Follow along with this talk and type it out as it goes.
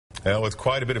Well, with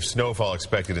quite a bit of snowfall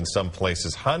expected in some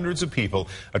places, hundreds of people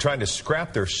are trying to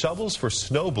scrap their shovels for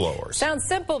snowblowers. Sounds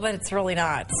simple, but it's really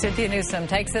not. Cynthia Newsom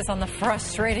takes us on the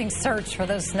frustrating search for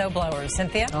those snowblowers.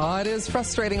 Cynthia? Oh, it is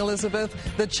frustrating, Elizabeth.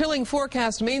 The chilling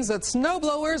forecast means that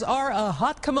snowblowers are a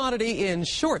hot commodity in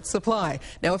short supply.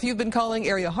 Now, if you've been calling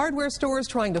area hardware stores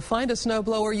trying to find a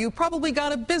snowblower, you probably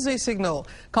got a busy signal.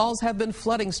 Calls have been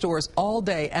flooding stores all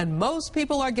day, and most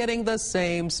people are getting the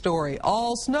same story.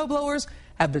 All snowblowers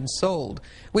have been sold.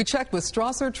 We checked with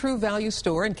Strasser True Value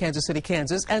Store in Kansas City,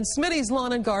 Kansas, and Smitty's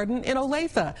Lawn and Garden in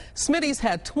Olathe. Smitty's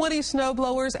had 20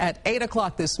 snowblowers at 8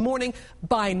 o'clock this morning.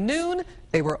 By noon,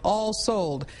 they were all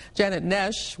sold. Janet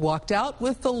Nesh walked out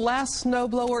with the last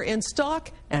snowblower in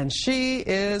stock, and she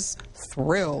is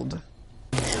thrilled.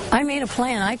 I made a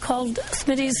plan. I called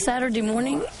Smitty's Saturday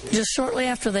morning, just shortly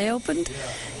after they opened,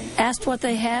 asked what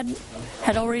they had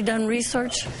already done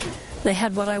research. They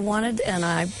had what I wanted, and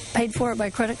I paid for it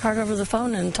by credit card over the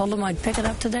phone and told them I'd pick it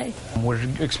up today. We're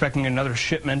expecting another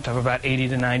shipment of about 80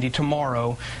 to 90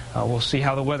 tomorrow. We'll see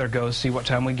how the weather goes, see what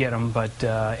time we get them, but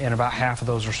and about half of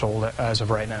those are sold as of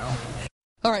right now.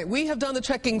 All right, we have done the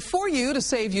checking for you to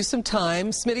save you some time.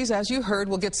 Smitty's, as you heard,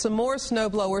 will get some more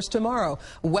snowblowers tomorrow.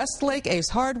 Westlake, Ace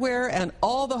Hardware, and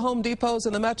all the Home Depots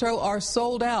in the metro are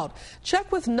sold out.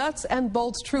 Check with Nuts and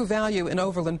Bolts True Value in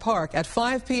Overland Park. At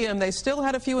 5 p.m., they still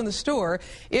had a few in the store.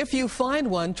 If you find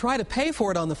one, try to pay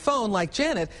for it on the phone like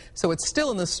Janet, so it's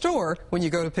still in the store when you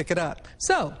go to pick it up.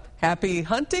 So, happy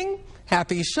hunting,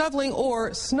 happy shoveling, or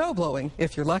snowblowing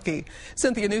if you're lucky.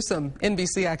 Cynthia Newsom,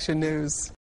 NBC Action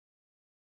News.